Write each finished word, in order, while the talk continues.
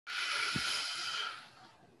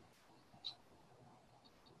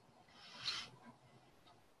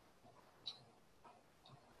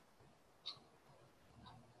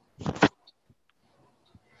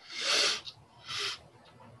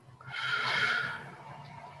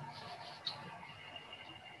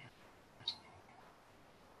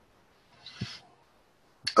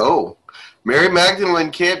Mary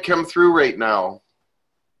Magdalene can't come through right now.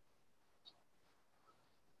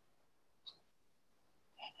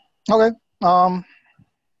 Okay.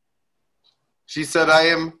 She said,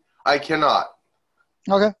 I cannot.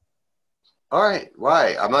 Okay. All right.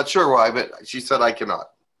 Why? I'm not sure why, but she said I cannot.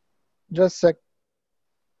 Just a sec.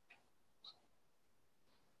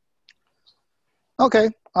 Okay.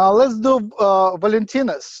 Let's do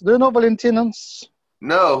Valentinus. Do you know Valentinus?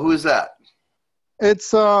 No, who's that?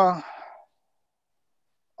 It's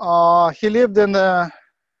he lived in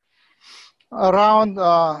around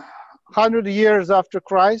 100 years after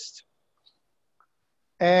Christ,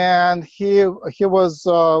 and he was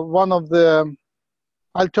one of the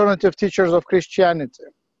alternative teachers of Christianity.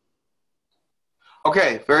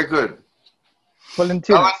 Okay, very good.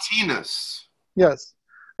 Valentinus. Yes,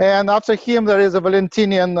 and after him there is a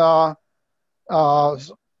Valentinian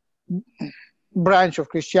branch of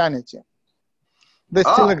Christianity. They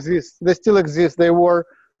still exist. They still exist. They were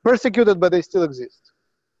persecuted, but they still exist.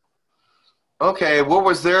 Okay, what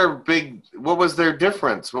was their difference? What was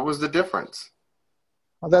the difference?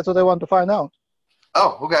 Well, that's what I want to find out.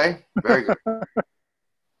 Oh, okay. Very good.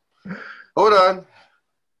 Hold on.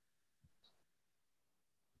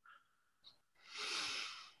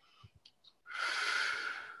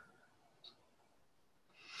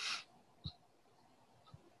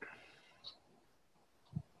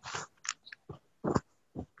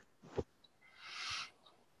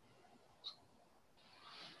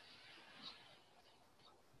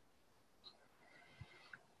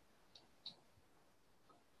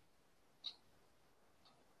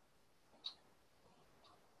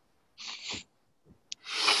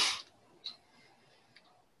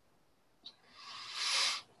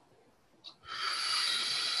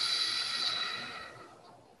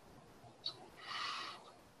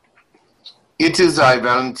 It is I,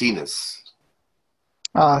 Valentinus.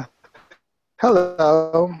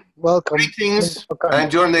 Hello, welcome. Greetings,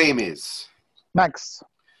 and your name is? Max.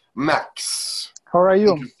 Max. How are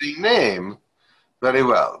you? Interesting name. Very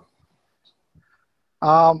well.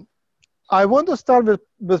 I want to start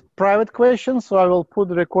with private questions, so I will put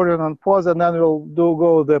the recording on pause, and then we'll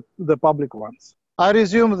go the public ones. I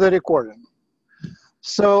resume the recording.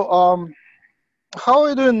 So, how are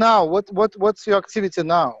you doing now? What's your activity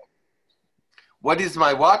now? What is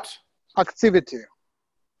my what? Activity.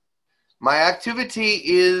 My activity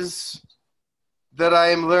is that I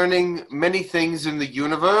am learning many things in the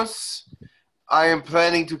universe. I am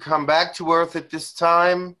planning to come back to Earth at this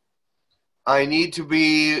time. I need to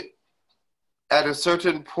be at a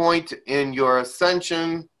certain point in your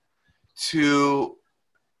ascension to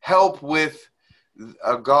help with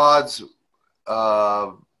God's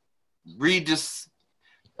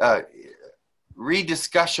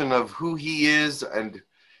rediscussion of who he is and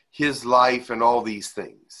his life and all these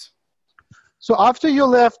things. So after you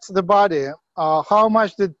left the body, how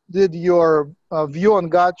much did your view on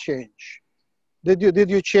God change? Did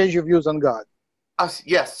you change your views on God?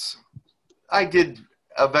 Yes, I did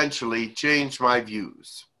eventually change my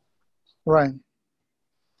views. Right.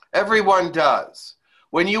 Everyone does.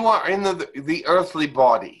 When you are in the earthly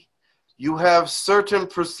body, you have certain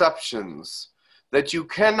perceptions that you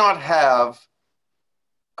cannot have.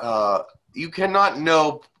 You cannot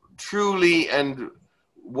know truly and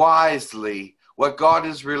wisely what God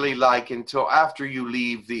is really like until after you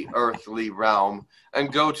leave the earthly realm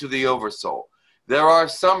and go to the oversoul. There are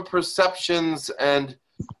some perceptions and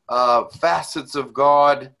facets of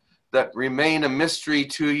God that remain a mystery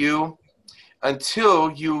to you until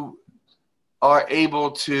you are able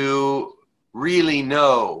to really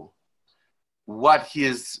know what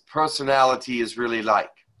his personality is really like.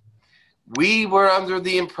 We were under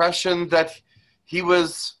the impression that he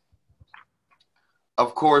was,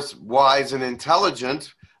 of course, wise and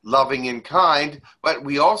intelligent, loving and kind, but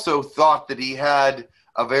we also thought that he had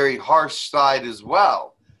a very harsh side as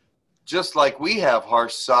well. Just like we have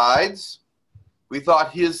harsh sides, we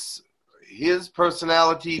thought his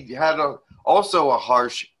personality had also a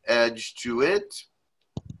harsh edge to it.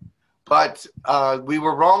 But we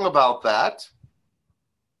were wrong about that.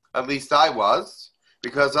 At least I was,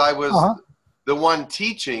 because I was the one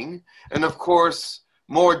teaching. And of course,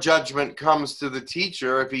 more judgment comes to the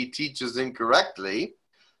teacher if he teaches incorrectly.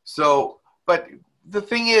 So, but the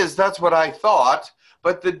thing is, that's what I thought.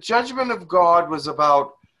 But the judgment of God was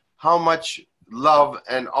about how much love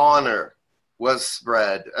and honor was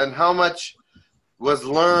spread and how much was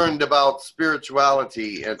learned about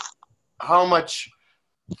spirituality and how much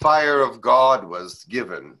fire of God was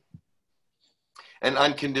given and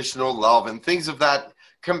unconditional love and things of that,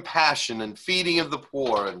 compassion and feeding of the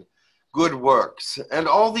poor and good works and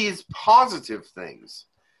all these positive things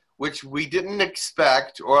which we didn't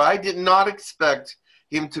expect, or I did not expect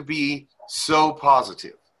him to be so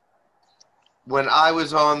positive. When I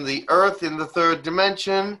was on the earth in the third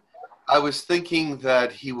dimension, I was thinking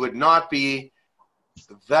that he would not be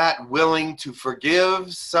that willing to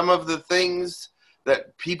forgive some of the things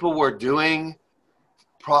that people were doing,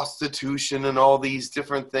 prostitution and all these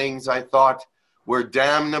different things I thought were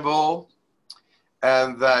damnable,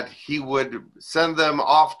 and that he would send them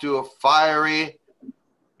off to a fiery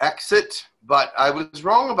exit. But I was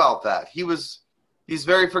wrong about that. He's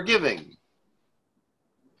very forgiving.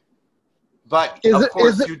 But of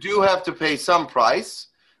course, you do have to pay some price,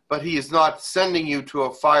 but he is not sending you to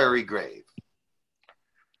a fiery grave.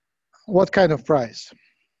 What kind of price?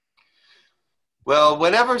 Well,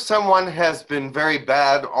 whenever someone has been very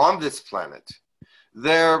bad on this planet,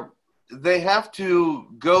 they have to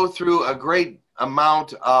go through a great amount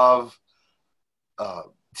of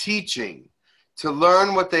teaching to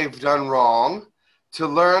learn what they've done wrong, to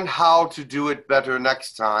learn how to do it better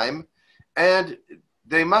next time, and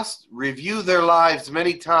they must review their lives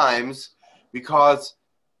many times, because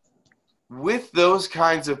with those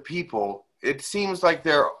kinds of people, it seems like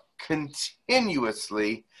they're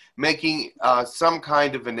continuously making some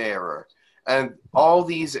kind of an error. And all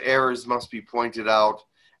these errors must be pointed out,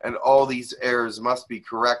 and all these errors must be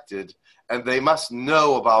corrected, and they must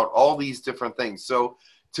know about all these different things. So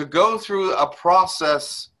to go through a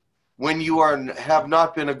process when you have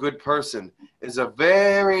not been a good person is a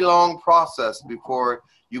very long process before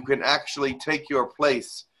you can actually take your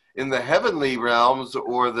place in the heavenly realms,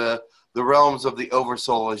 or the realms of the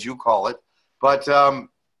oversoul, as you call it. But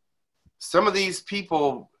some of these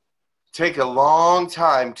people take a long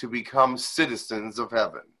time to become citizens of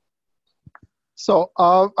heaven. So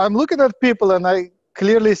I'm looking at people, and I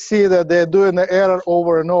clearly see that they're doing the error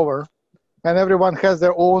over and over, and everyone has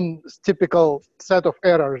their own typical set of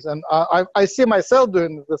errors. And I see myself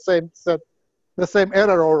doing the same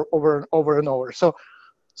error over and over. So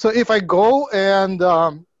if I go and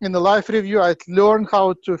in the life review, I learn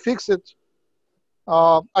how to fix it,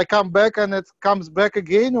 I come back and it comes back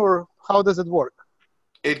again, or how does it work?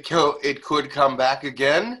 It could come back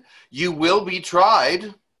again. You will be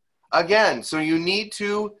tried again. So you need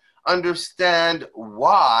to understand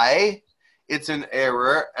why it's an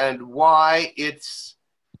error, and why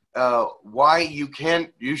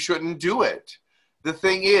you shouldn't do it. The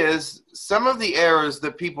thing is, some of the errors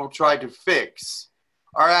that people try to fix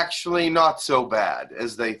are actually not so bad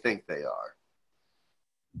as they think they are.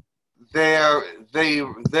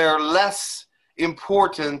 They're less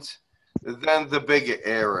important than the big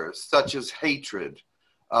errors, such as hatred,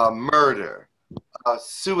 murder,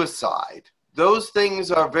 suicide. Those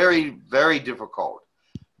things are very, very difficult.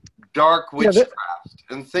 Dark witchcraft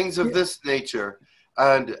and things of this nature.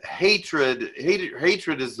 And hatred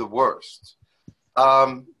is the worst.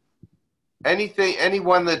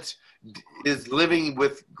 Anyone that is living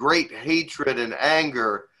with great hatred and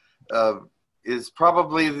anger is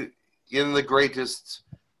probably in the greatest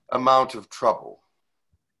amount of trouble.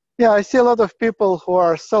 Yeah, I see a lot of people who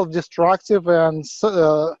are self-destructive and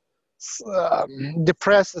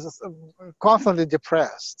depressed, constantly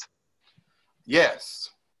depressed. Yes.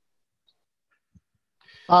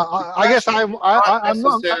 I guess I'm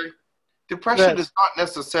not. Depression is not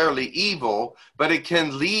necessarily evil, but it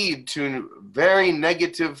can lead to very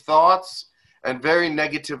negative thoughts and very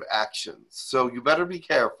negative actions. So you better be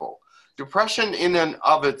careful. Depression in and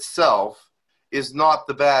of itself is not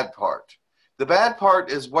the bad part. The bad part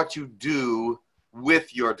is what you do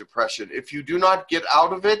with your depression. If you do not get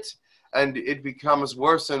out of it and it becomes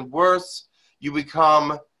worse and worse, you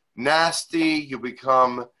become nasty, you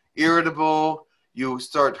become irritable, you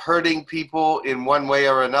start hurting people in one way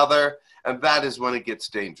or another, and that is when it gets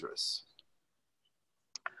dangerous.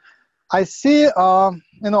 I see,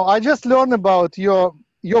 I just learned about your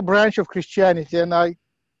branch of Christianity, and I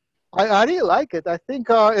really like it. I think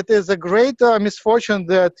it is a great misfortune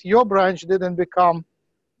that your branch didn't become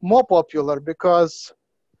more popular, because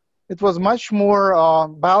it was much more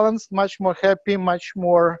balanced, much more happy, much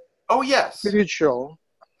more spiritual.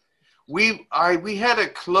 We had a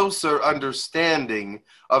closer understanding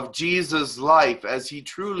of Jesus' life as he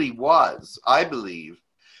truly was, I believe,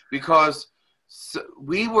 because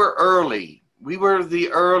we were early. We were the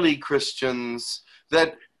early Christians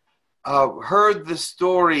that heard the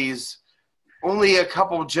stories only a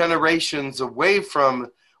couple generations away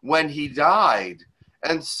from when he died.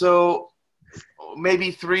 And so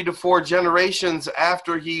maybe 3 to 4 generations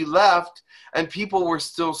after he left, and people were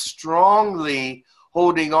still strongly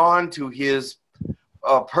holding on to his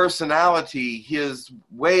personality, his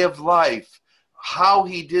way of life, how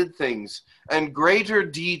he did things and greater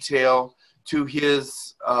detail to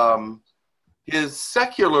his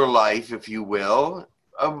secular life, if you will,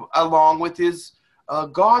 along with his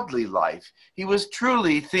godly life. He was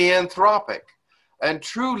truly theanthropic and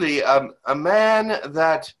truly a man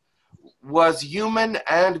that was human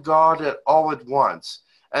and God all at once.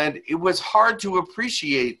 And it was hard to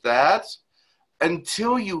appreciate that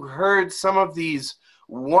until you heard some of these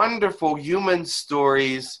wonderful human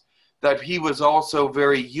stories that he was also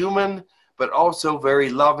very human, but also very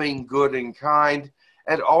loving, good, and kind,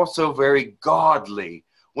 and also very godly.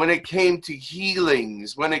 When it came to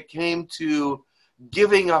healings, when it came to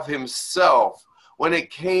giving of himself, when it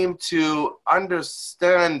came to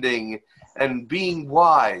understanding and being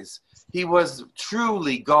wise, he was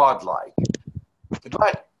truly godlike.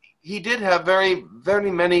 But he did have very,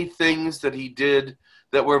 very many things that he did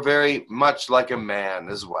that were very much like a man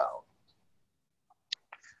as well.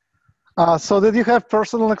 So did you have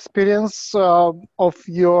personal experience of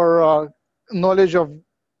your knowledge of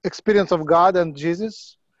experience of God and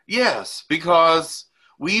Jesus? Yes, because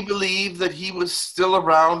we believe that he was still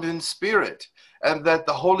around in spirit, and that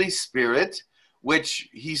the Holy Spirit, which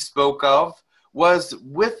he spoke of, was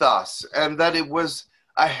with us, and that it was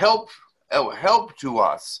a help to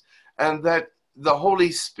us, and that the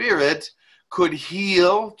Holy Spirit could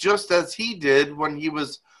heal just as he did when he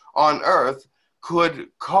was on earth, could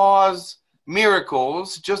cause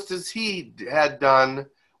miracles just as he had done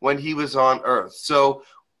when he was on earth. So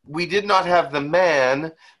we did not have the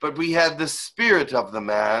man, but we had the spirit of the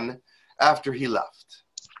man after he left.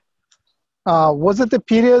 Was it the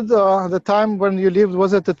period, the time when you lived,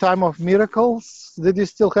 was it the time of miracles? Did you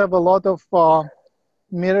still have a lot of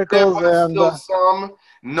miracles? There was still some,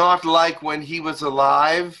 not like when he was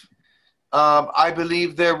alive. I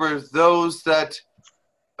believe there were those that,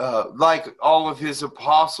 like all of his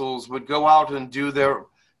apostles, would go out and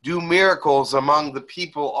do miracles among the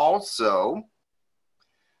people also.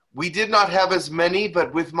 We did not have as many,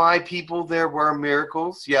 but with my people there were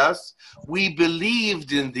miracles, yes. We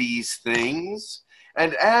believed in these things,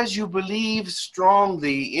 and as you believe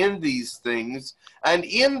strongly in these things, and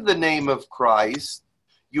in the name of Christ,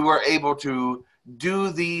 you were able to do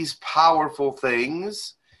these powerful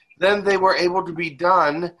things, then they were able to be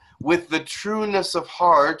done with the trueness of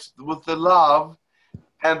heart, with the love,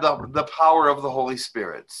 and the power of the Holy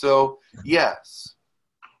Spirit. So, yes.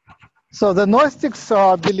 So the Gnostics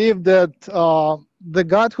believe that the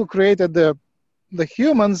God who created the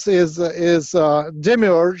humans is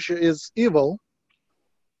demiurge, is evil,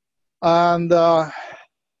 and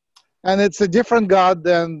it's a different God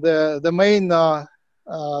than the main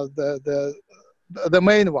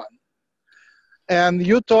one. And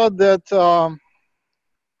you thought that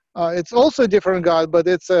it's also a different God, but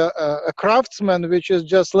it's a craftsman which is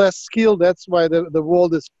just less skilled. That's why the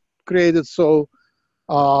world is created so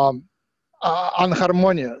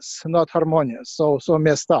unharmonious, not harmonious, so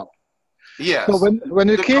messed up. Yes. So when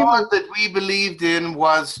you the God that we believed in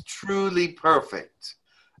was truly perfect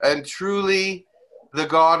and truly the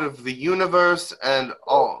God of the universe and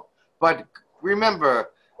all. But remember,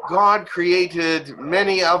 God created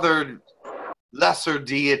many other lesser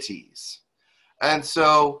deities. And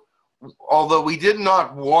so, although we did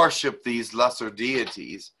not worship these lesser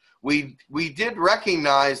deities, we did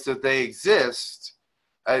recognize that they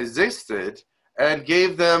existed and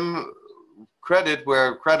gave them credit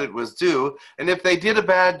where credit was due. And if they did a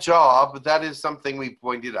bad job, that is something we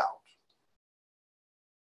pointed out.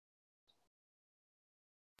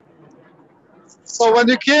 So when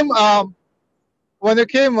you came out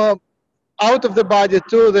of the body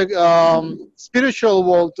to the spiritual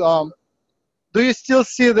world, do you still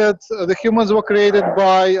see that the humans were created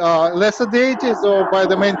by lesser deities or by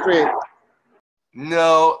the main creator?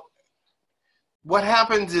 No. What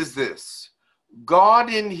happens is this. God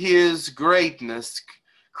in his greatness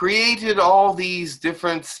created all these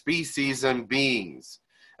different species and beings.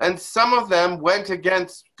 And some of them went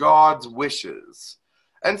against God's wishes.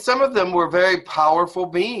 And some of them were very powerful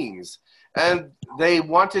beings. And they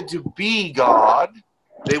wanted to be God.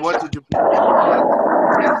 They wanted to be God.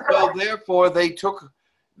 And so therefore they took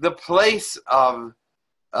the place of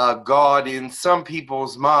God in some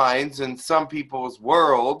people's minds and some people's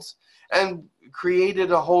worlds and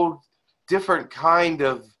created a whole different kind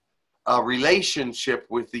of relationship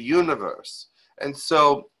with the universe. And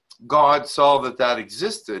so God saw that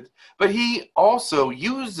existed, but he also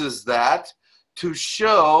uses that to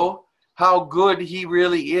show how good he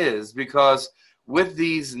really is, because with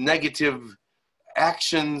these negative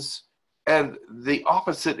actions and the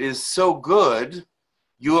opposite is so good,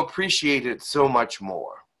 you appreciate it so much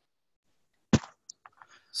more.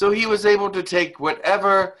 So he was able to take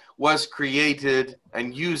whatever was created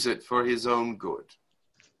and use it for his own good.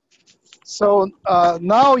 So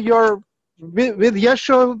now you're with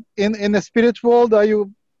Yeshua in the spirit world. Are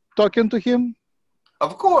you talking to him?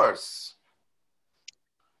 Of course.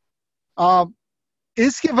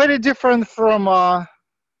 Is he very different from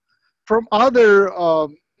other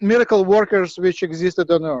miracle workers which existed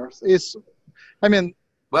on Earth?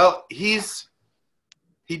 Well, he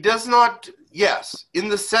does not, yes, in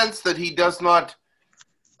the sense that he does not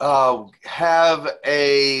have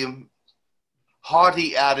a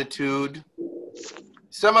haughty attitude.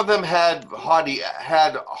 Some of them had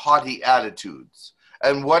haughty attitudes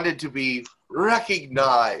and wanted to be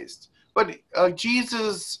recognized. But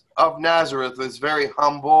Jesus of Nazareth is very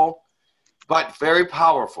humble, but very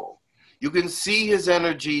powerful. You can see his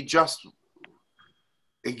energy just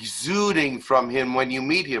exuding from him when you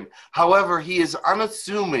meet him. However, he is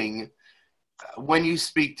unassuming when you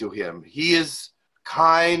speak to him. He is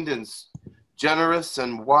kind and generous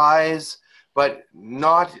and wise, but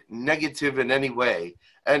not negative in any way,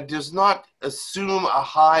 and does not assume a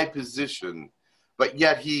high position, but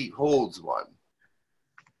yet he holds one.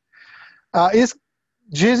 Is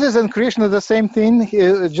Jesus and Krishna the same thing,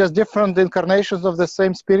 just different incarnations of the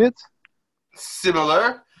same spirit?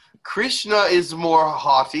 Similar. Krishna is more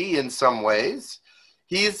haughty in some ways.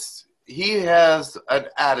 He has an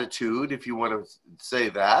attitude, if you want to say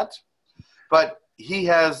that, but he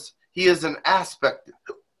is an aspect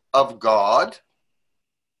of God.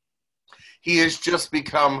 He has just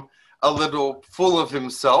become a little full of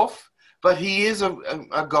himself, but he is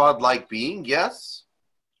a godlike being, yes.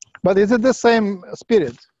 But is it the same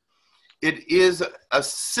spirit? It is a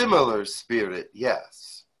similar spirit,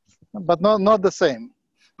 yes. But not the same.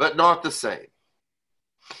 But not the same.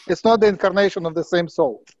 It's not the incarnation of the same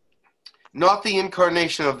soul. Not the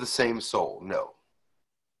incarnation of the same soul, no.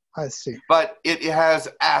 I see. But it has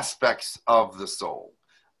aspects of the soul.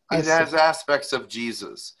 It has aspects of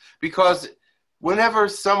Jesus. Because whenever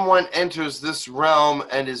someone enters this realm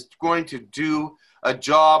and is going to do a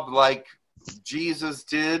job like Jesus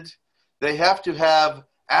did, they have to have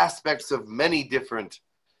aspects of many different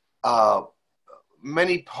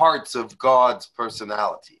many parts of God's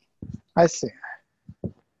personality. I see.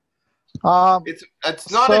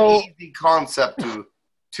 It's not an easy concept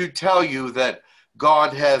to tell you that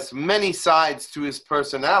God has many sides to his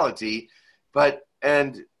personality,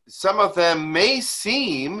 and some of them may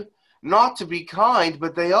seem not to be kind,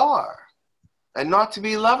 but they are, and not to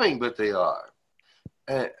be loving, but they are.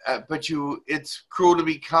 It's cruel to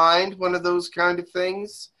be kind, one of those kind of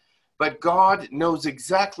things. But God knows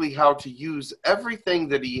exactly how to use everything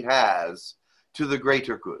that he has to the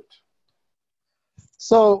greater good.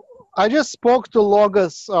 So I just spoke to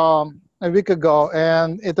Logos a week ago,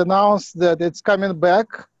 and it announced that it's coming back.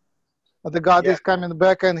 The God is coming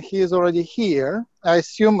back, and he is already here. I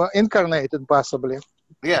assume incarnated, possibly.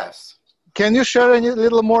 Yes. Can you share a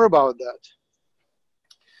little more about that?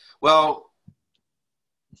 Well,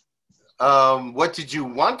 what did you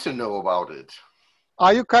want to know about it?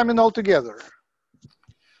 Are you coming all together?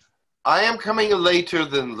 I am coming later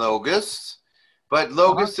than Logos, but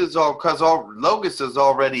Logos is Logos is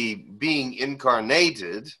already being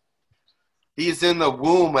incarnated. He's in the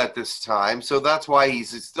womb at this time, so that's why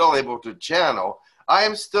he's still able to channel. I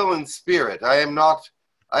am still in spirit. I am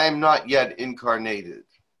not yet incarnated.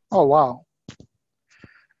 Oh wow.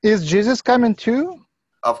 Is Jesus coming too?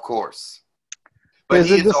 Of course. But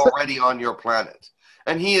he is already on your planet.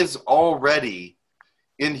 And he is already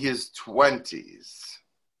in his 20s.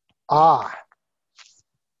 20s.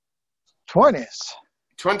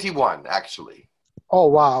 21, actually. Oh,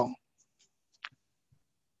 wow.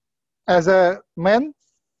 As a man?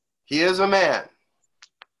 He is a man.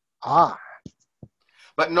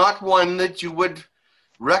 But not one that you would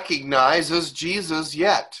recognize as Jesus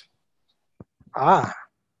yet.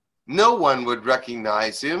 No one would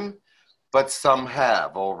recognize him, but some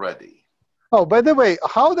have already. Oh, by the way,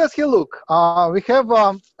 how does he look? We have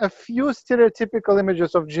a few stereotypical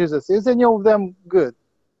images of Jesus. Is any of them good?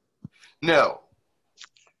 No.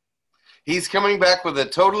 He's coming back with a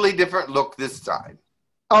totally different look this time.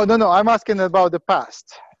 Oh, no, I'm asking about the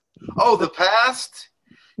past. Oh, the past?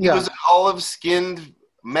 He was an olive-skinned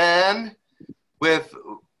man with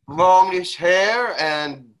longish hair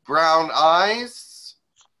and brown eyes.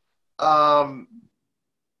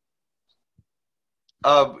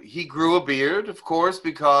 He grew a beard, of course,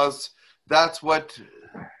 because that's what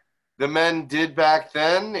the men did back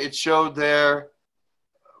then. It showed their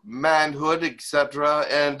manhood, etc.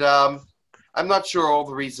 And I'm not sure all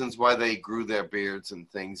the reasons why they grew their beards and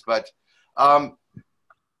things, but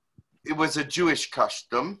it was a Jewish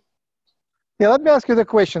custom. Yeah, let me ask you the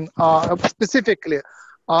question specifically.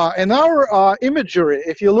 In our imagery,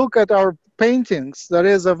 if you look at our paintings, there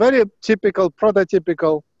is a very typical,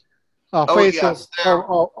 prototypical face Yes, of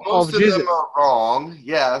most of Jesus. them are wrong.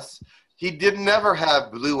 Yes, he did never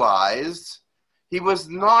have blue eyes. He was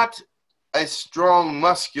not a strong,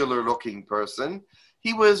 muscular-looking person.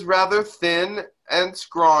 He was rather thin and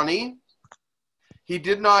scrawny. He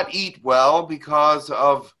did not eat well because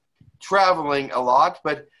of traveling a lot,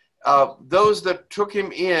 but those that took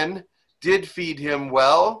him in did feed him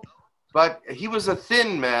well. But he was a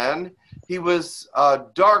thin man. He was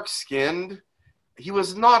dark-skinned. He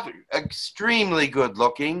was not extremely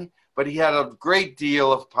good-looking, but he had a great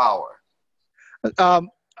deal of power.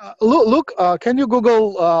 Look, can you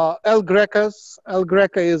Google El Greca's? El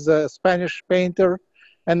Greca is a Spanish painter,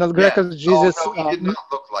 and El Greca's Jesus. Oh, no, he did not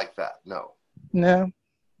look like that, no. No.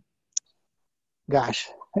 Gosh,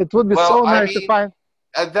 it would be so nice to find.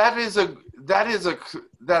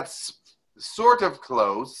 That's sort of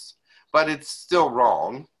close, but it's still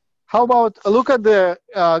wrong. How about look at the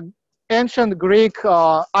ancient Greek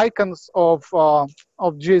icons of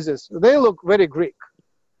Jesus? They look very Greek.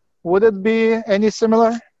 Would it be any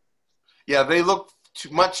similar? Yeah, they look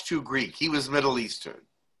much too Greek. He was Middle Eastern.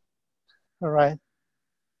 All right.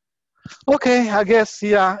 Okay, I guess,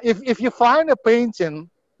 yeah. If you find a painting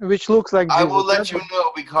which looks like Jesus, I will let you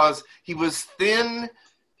know, because he was thin.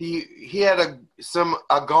 He had a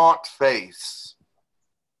gaunt face.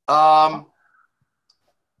 But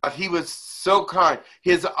he was so kind.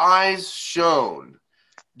 His eyes shone.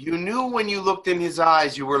 You knew when you looked in his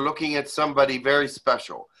eyes, you were looking at somebody very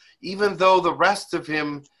special, even though the rest of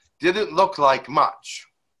him didn't look like much.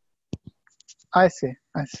 I see.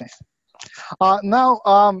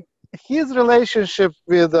 Now, his relationship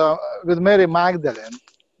with Mary Magdalene,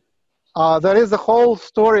 there is a whole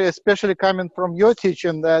story, especially coming from your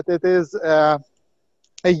teaching, that it is a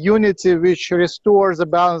unity which restores a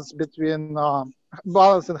balance between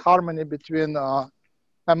balance and harmony between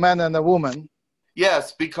a man and a woman.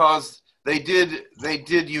 Yes, because they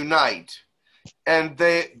did unite, and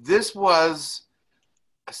this was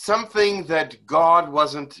something that God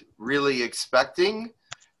wasn't really expecting,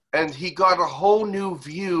 and he got a whole new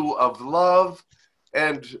view of love,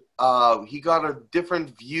 and he got a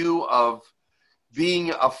different view of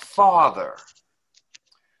being a father,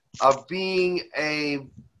 of being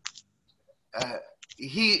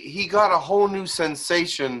he got a whole new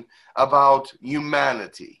sensation about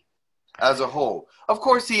humanity as a whole. Of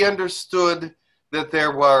course, he understood that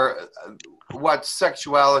there were what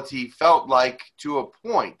sexuality felt like to a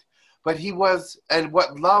point, but and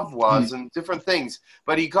what love was and different things,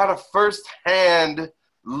 but he got a first-hand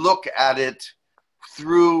look at it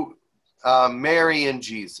through Mary and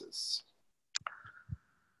Jesus.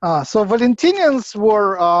 So Valentinians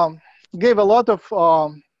gave a lot of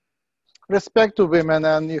respect to women,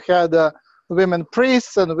 and you had women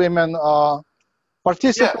priests and women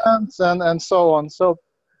participants, and so on. So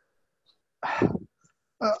if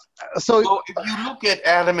you look at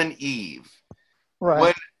Adam and Eve,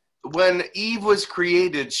 right. When Eve was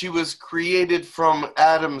created, she was created from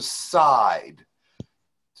Adam's side.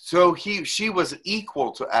 So she was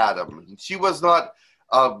equal to Adam. She was not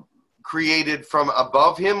created from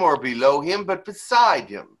above him or below him, but beside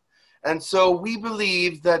him. And so we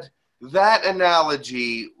believe that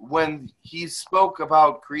analogy, when he spoke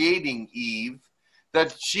about creating Eve,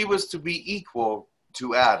 that she was to be equal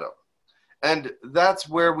to Adam. And that's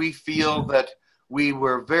where we feel that we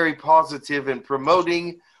were very positive in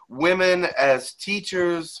promoting women as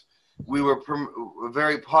teachers. We were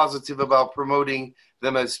very positive about promoting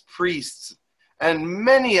them as priests. And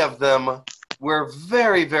many of them were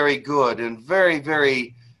very, very good and very,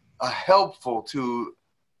 very helpful to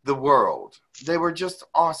the world. They were just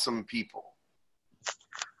awesome people.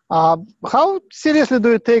 How seriously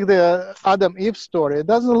do you take the Adam-Eve story? It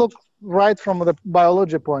doesn't look right from the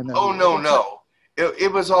biology point of view. Oh, no.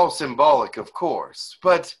 It was all symbolic, of course.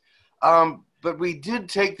 But we did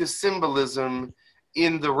take the symbolism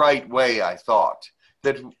in the right way, I thought.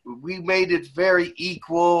 That we made it very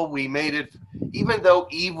equal. We made it, even though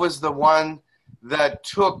Eve was the one that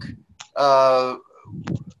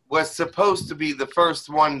was supposed to be the first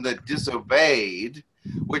one that disobeyed,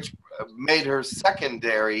 which made her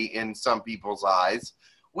secondary in some people's eyes,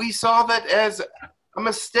 we saw that as a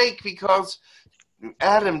mistake, because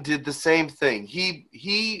Adam did the same thing.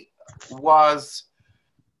 He was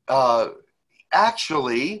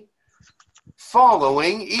actually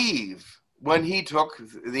following Eve when he took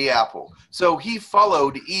the apple. So he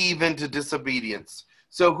followed Eve into disobedience.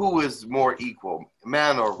 So who is more equal,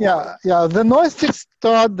 man or woman? Yeah. The Gnostics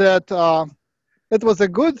thought that it was a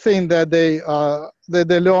good thing that they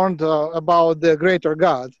learned about the greater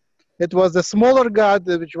God. It was the smaller God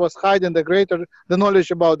which was hiding the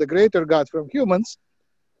knowledge about the greater God from humans.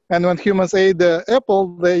 And when humans ate the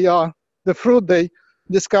apple, the fruit, they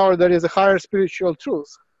discovered there is a higher spiritual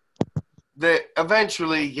truth.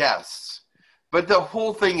 Eventually, yes. But the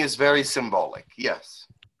whole thing is very symbolic, yes.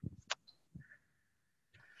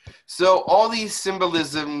 So all these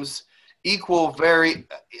symbolisms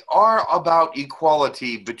are about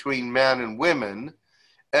equality between man and women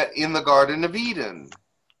in the Garden of Eden.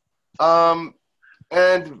 And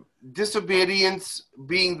disobedience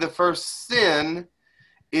being the first sin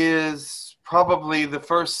is probably the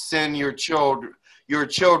first sin your children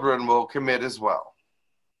will commit as well.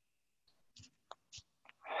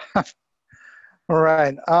 All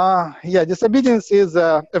right. Disobedience is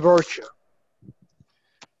a virtue.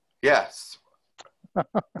 Yes.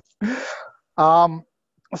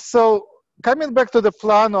 So coming back to the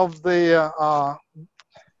plan of the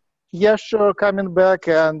Yeshua coming back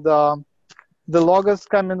and the Logos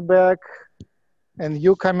coming back and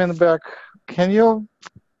you coming back, can you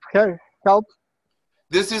help?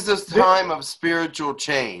 This is a time of spiritual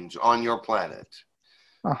change on your planet.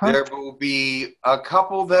 There will be a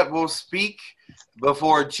couple that will speak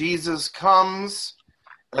before Jesus comes,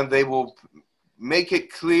 and they will make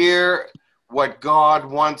it clear what God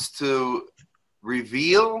wants to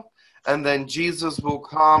reveal, and then Jesus will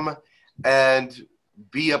come and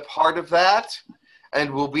be a part of that, and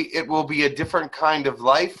it will be a different kind of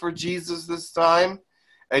life for Jesus this time,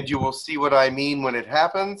 and you will see what I mean when it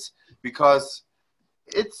happens, because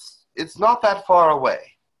it's not that far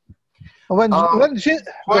away.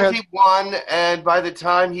 21, and by the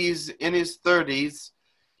time he's in his 30s,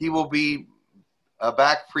 he will be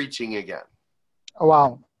back preaching again.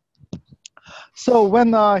 Wow. So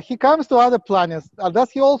when he comes to other planets, does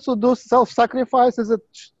he also do self-sacrifice? Is it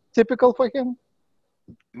typical for him?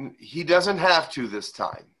 He doesn't have to this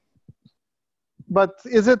time. But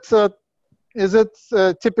is it a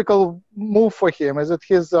typical move for him? Is it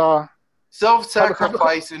his...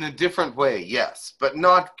 Self-sacrifice in a different way, yes, but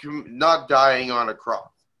not dying on a cross.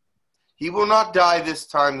 He will not die this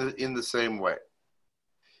time in the same way.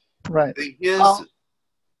 Right.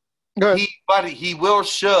 But he will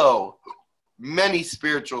show many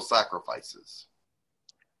spiritual sacrifices.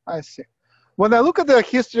 I see. When I look at the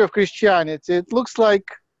history of Christianity, it looks like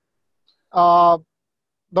there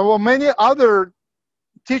were many other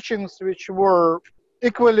teachings which were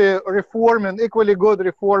equally good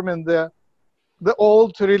reforming the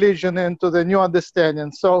old religion into the new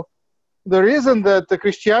understanding. So the reason that the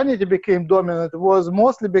Christianity became dominant was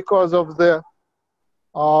mostly because of the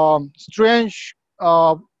strange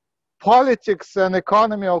politics and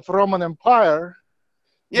economy of Roman Empire.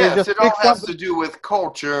 Yes, it all has to do with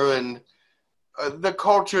culture, and the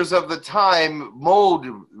cultures of the time mold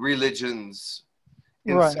religions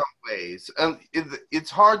in some ways. And it's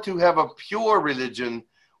hard to have a pure religion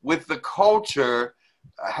with the culture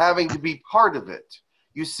having to be part of it.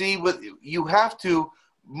 You see, you have to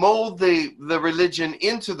mold the religion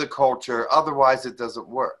into the culture, otherwise it doesn't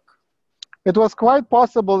work. It was quite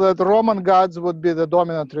possible that Roman gods would be the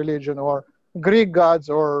dominant religion, or Greek gods,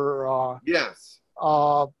 or yes,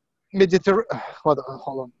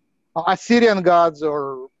 Assyrian gods,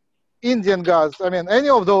 or Indian gods. I mean, any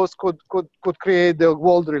of those could create the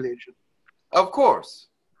world religion. Of course.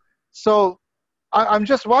 So I'm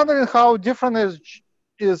just wondering how different is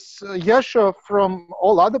Yeshua from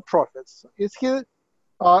all other prophets? Is he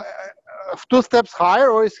 2 steps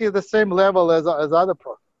higher, or is he the same level as other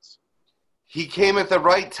prophets? He came at the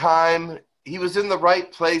right time. He was in the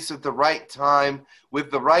right place at the right time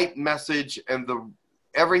with the right message, and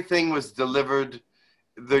everything was delivered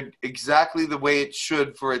exactly the way it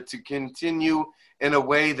should for it to continue in a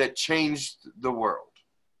way that changed the world.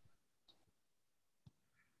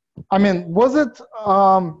 I mean, was it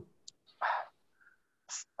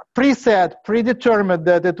predetermined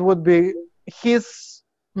that it would be his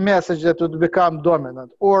message that would become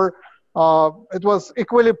dominant, or it was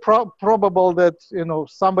equally probable that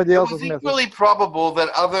somebody else's message? It was equally probable that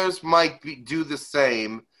others might do the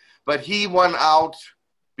same, but he won out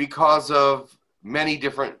because of many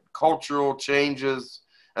different cultural changes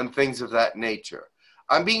and things of that nature.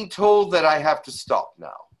 I'm being told that I have to stop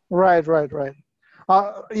now. Right.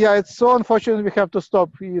 Yeah, it's so unfortunate we have to stop.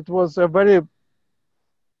 It was a very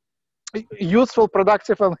useful,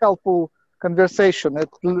 productive, and helpful conversation. It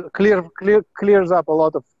clears up a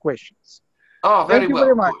lot of questions. Oh, very well. Thank you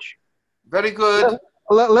very much. Very good.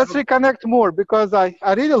 let's reconnect more, because I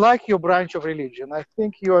really like your branch of religion. I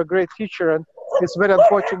think you're a great teacher, and it's very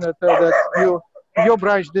unfortunate that your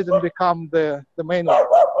branch didn't become the main one.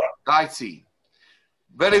 I see.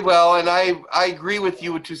 Very well, and I agree with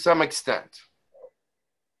you to some extent.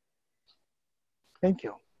 Thank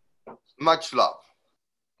you. Much love.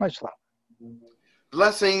 Much love.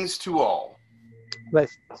 Blessings to all.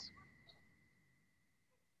 Blessings.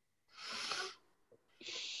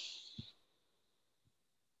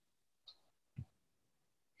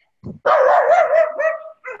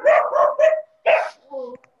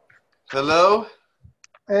 Hello?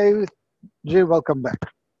 Hey, Jim, welcome back.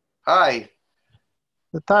 Hi.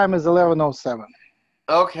 The time is 11:07.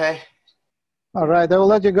 Okay. All right, I will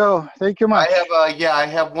let you go. Thank you much. I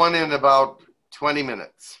have one in about 20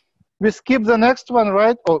 minutes. We skip the next one,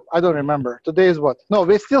 right? Oh, I don't remember. Today is what? No,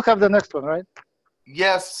 we still have the next one, right?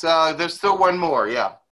 Yes, there's still one more, yeah.